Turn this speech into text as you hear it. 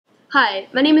Hi,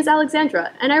 my name is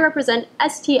Alexandra, and I represent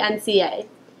STNCA.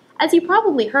 As you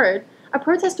probably heard, a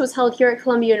protest was held here at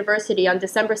Columbia University on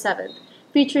December 7th,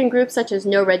 featuring groups such as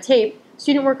No Red Tape,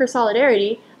 Student Worker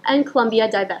Solidarity, and Columbia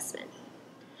Divestment.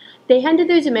 They handed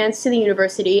their demands to the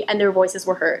university, and their voices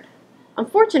were heard.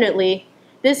 Unfortunately,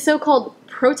 this so-called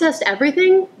protest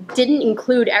everything didn't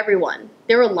include everyone.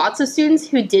 There were lots of students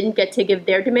who didn't get to give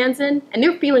their demands in, and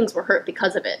their feelings were hurt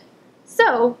because of it.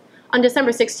 So, on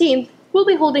December 16th, we'll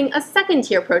be holding a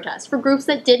second-tier protest for groups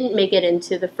that didn't make it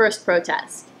into the first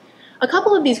protest. A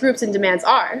couple of these groups and demands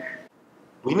are: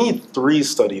 we need 3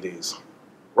 study days.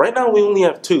 Right now we only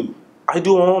have 2. I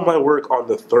do all my work on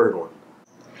the 3rd one.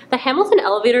 The Hamilton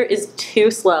elevator is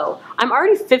too slow. I'm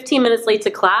already 15 minutes late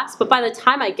to class, but by the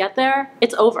time I get there,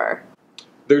 it's over.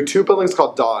 There are 2 buildings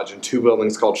called Dodge and 2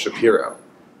 buildings called Shapiro.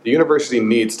 The university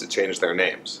needs to change their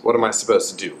names. What am I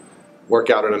supposed to do? Work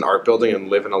out in an art building and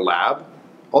live in a lab?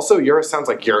 Also, Urine sounds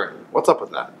like urine. What's up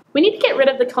with that? We need to get rid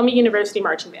of the Columbia University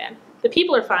marching band. The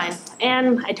people are fine,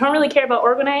 and I don't really care about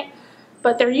Orgo night,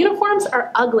 but their uniforms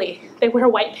are ugly. They wear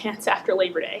white pants after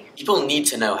Labor Day. People need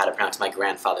to know how to pronounce my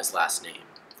grandfather's last name.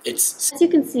 It's... As you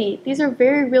can see, these are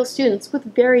very real students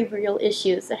with very real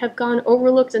issues that have gone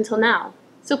overlooked until now.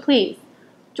 So please,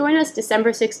 join us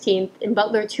December 16th in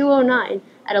Butler 209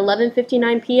 at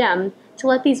 11:59 p.m. to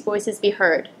let these voices be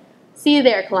heard. See you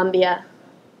there, Columbia.